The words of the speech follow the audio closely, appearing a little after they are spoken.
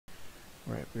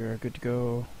Right, we are good to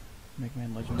go. Mega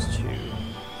Man Legends 2.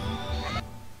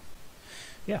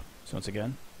 Yeah, so once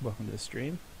again, welcome to the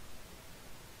stream.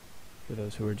 For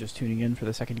those who are just tuning in for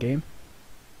the second game.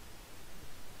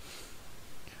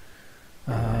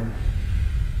 I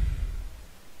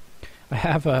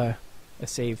have a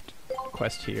saved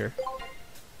quest here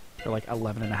for like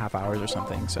 11 and a half hours or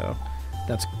something, so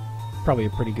that's probably a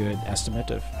pretty good estimate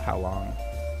of how long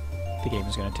the game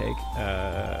is going to take.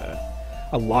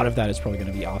 A lot of that is probably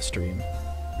going to be off stream,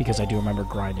 because I do remember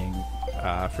grinding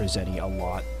for Zeddy a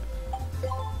lot.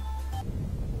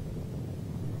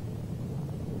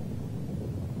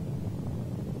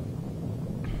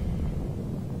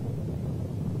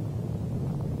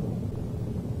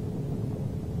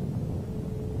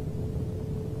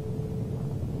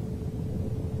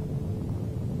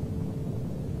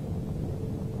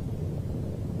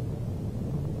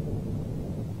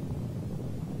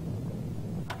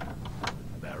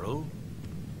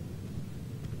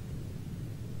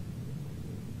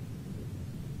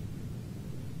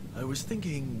 I was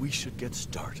thinking we should get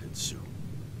started soon.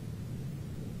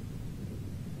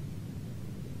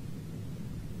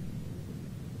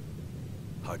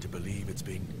 Hard to believe it's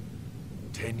been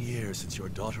 10 years since your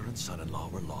daughter and son-in-law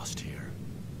were lost here.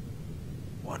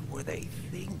 What were they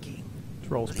thinking?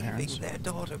 Roll's Leaving parents. their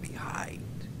daughter behind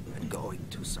and going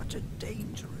to such a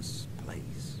dangerous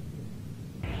place.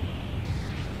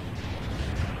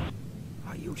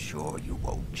 Are you sure you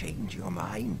won't change your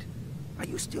mind? Are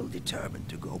you still determined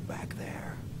to go back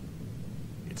there?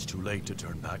 It's too late to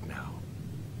turn back now.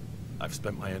 I've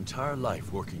spent my entire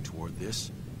life working toward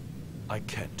this. I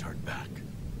can't turn back.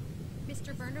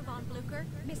 Mr. Werner von Blucher,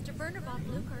 Mr. Werner von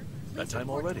Blucher, please That time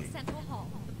report to already? the Central Hall.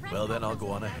 The press Well, then I'll conference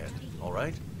go on is about ahead, to begin. all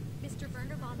right? Mr.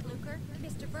 Werner von Blucher,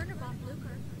 Mr. Werner von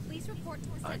Blucher, please report to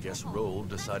the Central I guess Hall. Roll The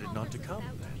press decided not to conference is come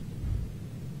about to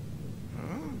then.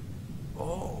 begin.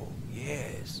 Oh,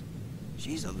 yes.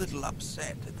 She's a little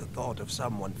upset at the thought of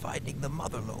someone finding the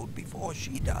motherlode before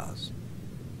she does.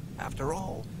 After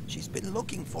all, she's been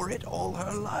looking for it all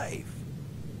her life.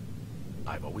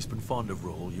 I've always been fond of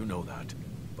Roll, you know that.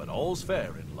 But all's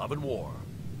fair in love and war.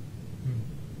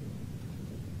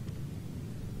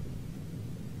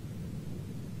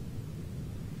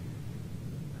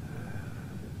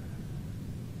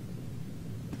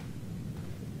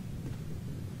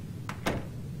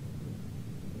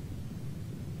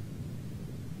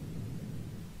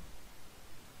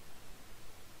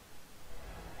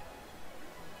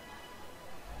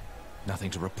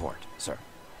 Nothing to report, sir.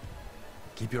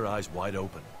 Keep your eyes wide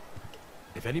open.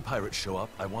 If any pirates show up,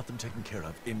 I want them taken care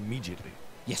of immediately.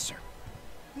 Yes, sir.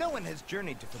 No one has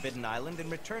journeyed to Forbidden Island and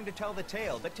returned to tell the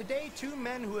tale, but today two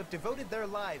men who have devoted their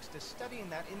lives to studying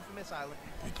that infamous island...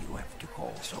 Did you have to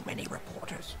call so many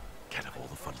reporters? Can't have all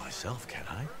the fun myself, can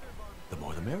I? The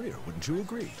more the merrier, wouldn't you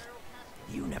agree?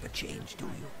 You never change, do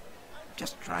you?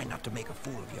 Just try not to make a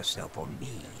fool of yourself or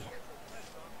me.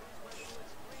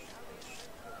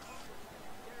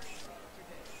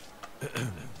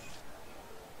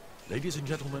 Ladies and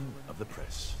gentlemen of the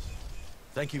press,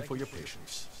 thank you for your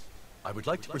patience. I would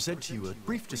like to present to you a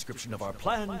brief description of our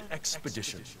planned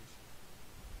expedition.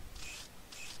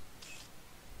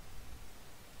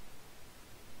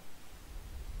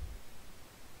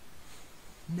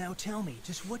 Now tell me,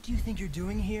 just what do you think you're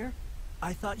doing here?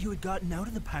 I thought you had gotten out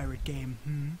of the pirate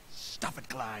game, Stuff it,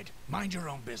 Clyde. Mind your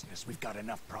own business. We've got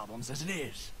enough problems as it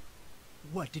is.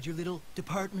 What, did your little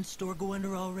department store go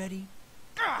under already?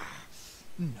 Ah!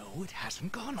 No, it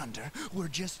hasn't gone under. We're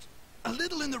just a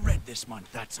little in the red this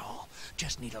month, that's all.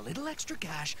 Just need a little extra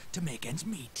cash to make ends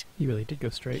meet. He really did go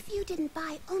straight. If you didn't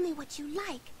buy only what you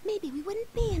like, maybe we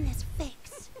wouldn't be in this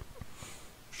fix.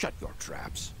 Shut your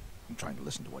traps. I'm trying to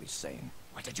listen to what he's saying.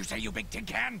 What did you say, you big tin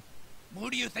can? Who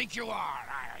do you think you are?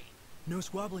 No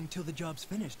squabbling till the job's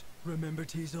finished. Remember,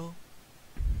 Teasel?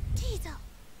 Teasel,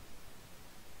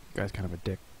 Guy's kind of a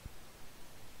dick.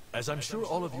 As I'm sure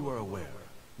all of you are aware,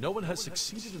 no one has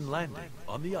succeeded in landing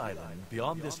on the island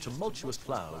beyond this tumultuous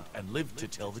cloud and lived to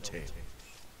tell the tale.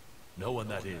 No one,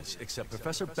 that is, except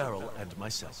Professor Barrel and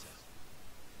myself.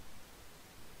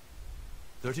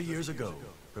 30 years ago,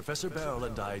 Professor Barrel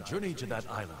and I journeyed to that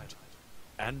island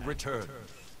and returned.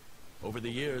 Over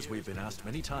the years, we've been asked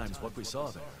many times what we saw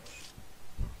there.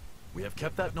 We have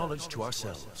kept that knowledge to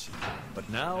ourselves, but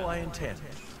now I intend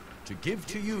to give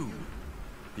to you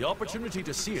the opportunity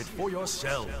to see it for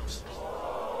yourselves.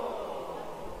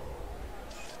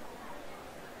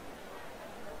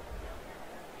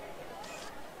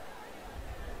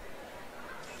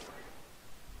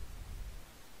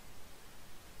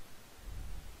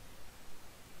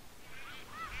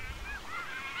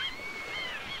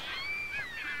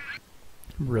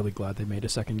 I'm really glad they made a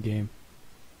second game.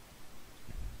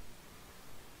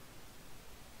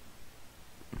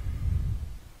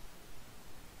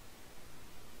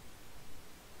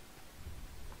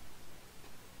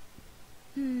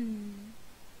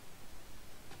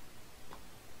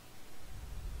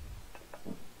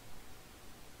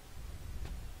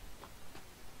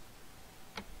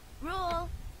 Roll,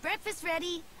 breakfast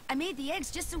ready. I made the eggs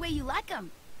just the way you like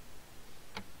them.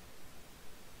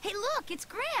 Hey, look, it's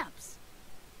Gramps.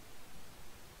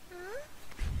 Huh?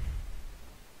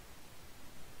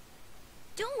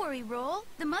 Don't worry, Roll.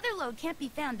 The mother lode can't be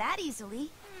found that easily.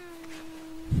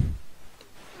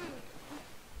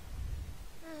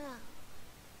 Oh.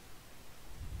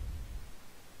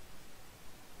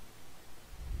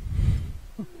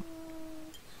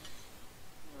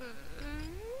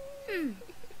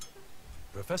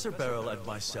 Professor Beryl and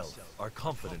myself are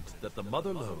confident that the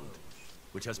Mother Lode,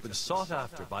 which has been sought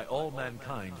after by all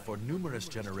mankind for numerous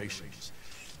generations,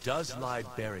 does lie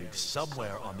buried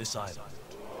somewhere on this island.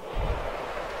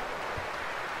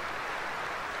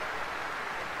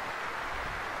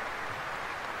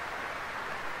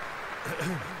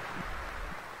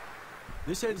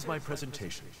 This ends my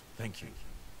presentation. Thank you.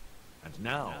 And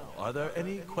now, are there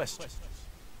any questions?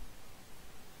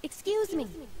 Excuse me,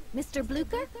 Mr.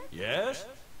 Blucher? Yes?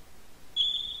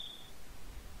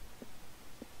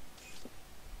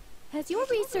 Has your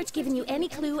research given you any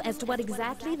clue as to what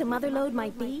exactly the mother lode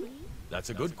might be? That's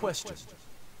a good question.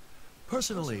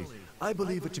 Personally, I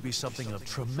believe it to be something of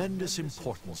tremendous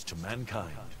importance to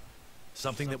mankind.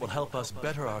 Something that will help us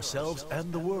better ourselves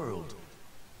and the world.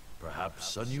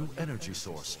 Perhaps a new energy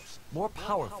source, more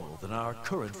powerful than our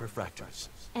current refractors.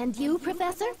 And you,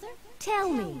 Professor? Tell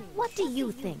me, what do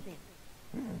you think?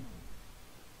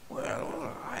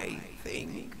 Well, I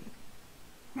think...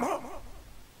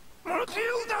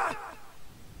 Matilda!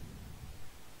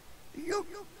 You're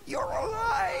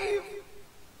alive!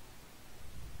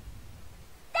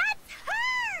 That's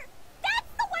her!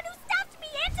 That's the one who stuffed me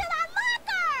into the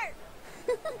locker!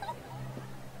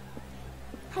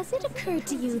 Has it occurred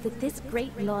to you that this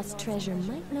great lost treasure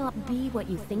might not be what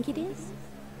you think it is?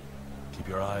 Keep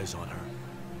your eyes on her.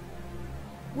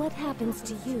 What happens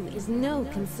to you is no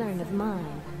concern of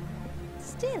mine.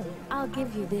 Still, I'll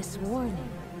give you this warning.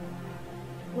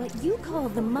 What you call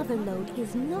the mother lode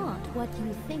is not what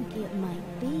you think it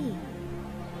might be.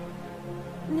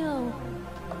 No,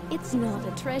 it's not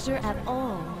a treasure at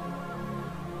all.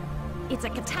 It's a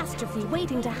catastrophe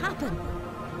waiting to happen.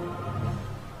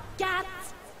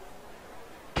 Gats!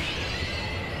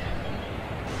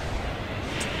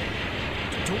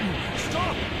 Don't move.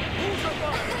 Stop! Hold your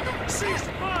fire! Cease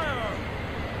fire!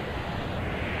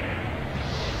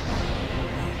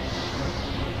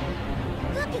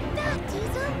 Look at that,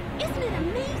 Diesel! Isn't it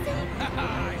amazing? I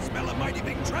smell a mighty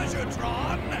big treasure,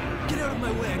 Tron! Get out of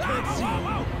my way, I can't see. Whoa,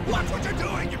 whoa! Watch what you're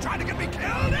doing! You're trying to get me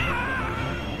killed!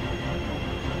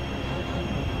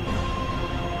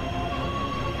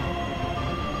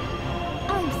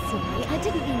 I'm sorry, I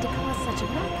didn't mean to cause such a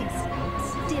ruckus.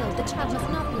 Still, the child must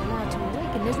not be allowed to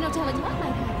awaken. There's no telling what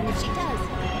might happen if she does.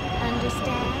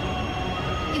 Understand?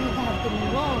 You have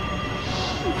been warned.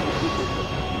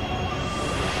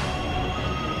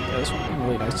 Yeah, this would be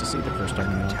really nice to see the first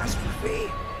time. Catastrophe?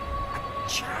 A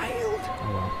child?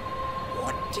 Oh well.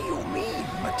 What do you mean,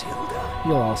 Matilda?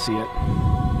 You'll all see it.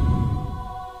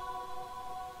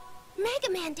 Mega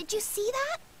Man, did you see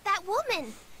that? That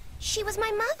woman! She was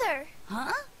my mother.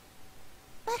 Huh?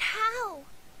 But how?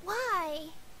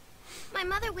 Why? My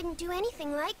mother wouldn't do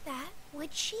anything like that,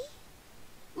 would she?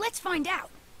 Let's find out.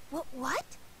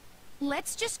 What?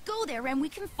 Let's just go there and we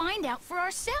can find out for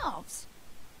ourselves.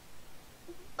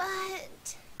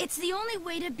 But... It's the only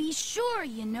way to be sure,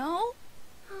 you know?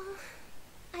 Oh,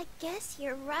 I guess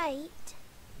you're right.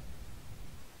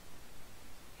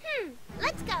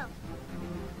 Let's go.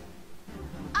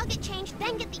 I'll get changed,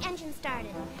 then get the engine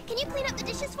started. Can you clean up the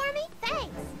dishes for me?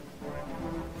 Thanks.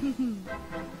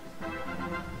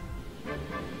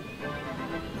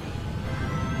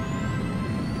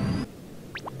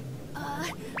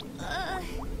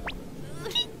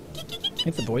 I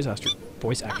think the voice actors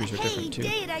are Hey, different too.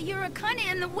 Data, you're kinda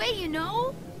in the way, you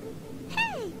know?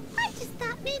 Hey, I just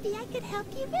thought maybe I could help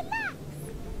you relax.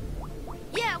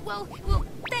 Yeah, well,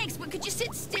 thanks, but could you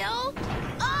sit still?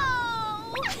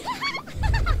 Oh!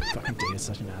 Fucking Data's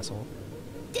such an asshole.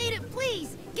 Data,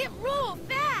 please, get Roll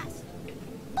fast!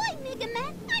 Boy, Mega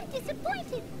Man, I'm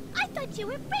disappointed. I thought you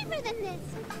were braver than this.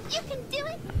 You can do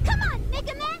it. Come on,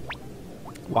 Mega Man.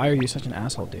 Why are you such an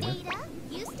asshole, Data? Data,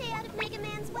 you stay out of Mega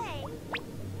Man's way.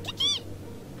 Kiki!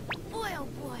 Boy, oh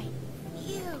boy.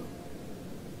 You.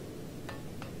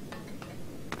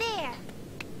 There.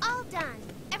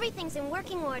 Everything's in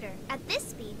working order. At this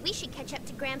speed, we should catch up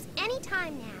to Gramps any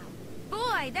time now.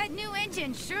 Boy, that new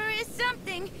engine sure is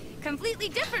something. Completely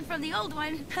different from the old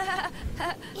one.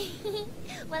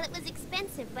 Well, it was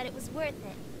expensive, but it was worth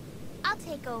it. I'll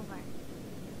take over.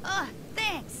 Oh,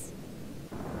 thanks.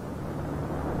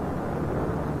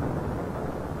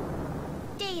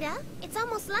 Data, it's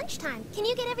almost lunchtime. Can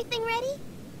you get everything ready?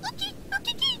 Okay,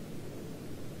 okay, okay.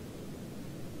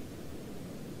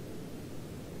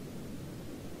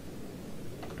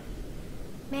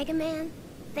 Mega Man,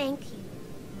 thank you.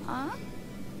 Huh?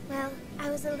 Well, I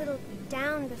was a little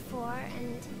down before,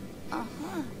 and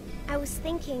Uh-huh. I was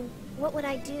thinking, what would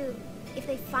I do if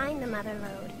they find the mother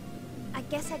lode? I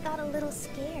guess I got a little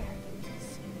scared.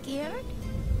 Scared?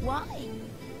 Why?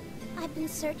 I've been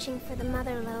searching for the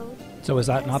mother lode. So is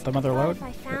that not the mother lode If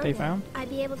I that they it, found? I'd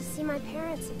be able to see my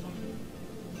parents again.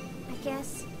 I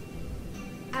guess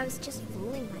I was just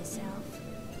fooling myself.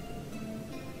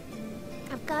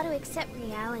 I've got to accept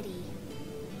reality.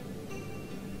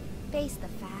 Face the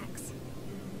facts.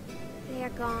 They are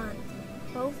gone.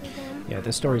 Both of them. Yeah,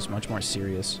 this story's much more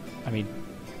serious. I mean,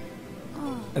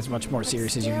 Oh. as much more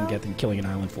serious as you can get than killing an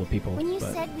island full of people. When you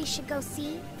but said we should go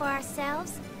see for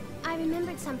ourselves, I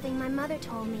remembered something my mother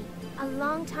told me a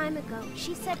long time ago.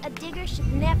 She said a digger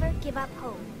should never give up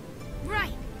hope.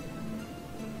 Right.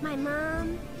 My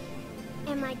mom,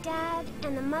 and my dad,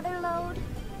 and the mother lode.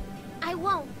 I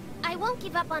won't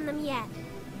give up on them yet.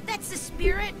 That's the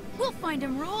spirit. We'll find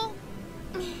him, Roll.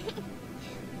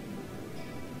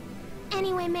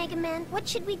 Anyway, Mega Man, what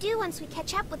should we do once we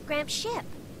catch up with Gramps' ship?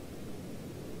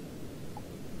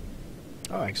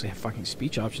 oh, I actually have fucking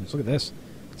speech options. Look at this.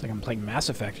 It's like I'm playing Mass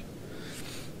Effect.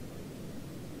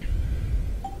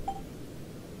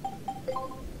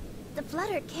 The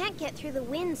Flutter can't get through the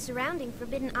wind surrounding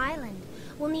Forbidden Island.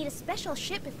 We'll need a special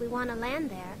ship if we want to land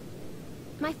there.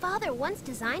 My father once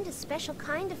designed a special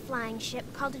kind of flying ship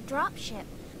called a drop ship.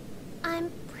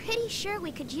 I'm pretty sure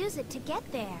we could use it to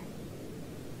get there.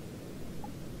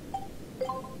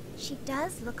 She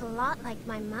does look a lot like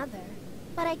my mother,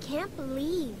 but I can't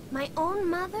believe my own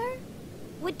mother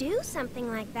would do something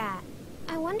like that.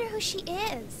 I wonder who she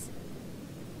is.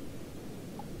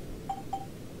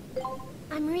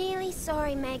 I'm really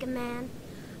sorry, Mega Man.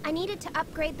 I needed to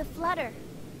upgrade the Flutter.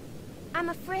 I'm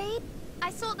afraid I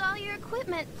sold all your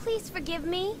equipment. Please forgive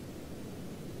me.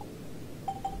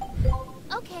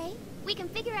 Okay, we can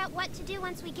figure out what to do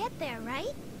once we get there,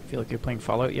 right? Feel like you're playing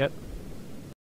Fallout yet?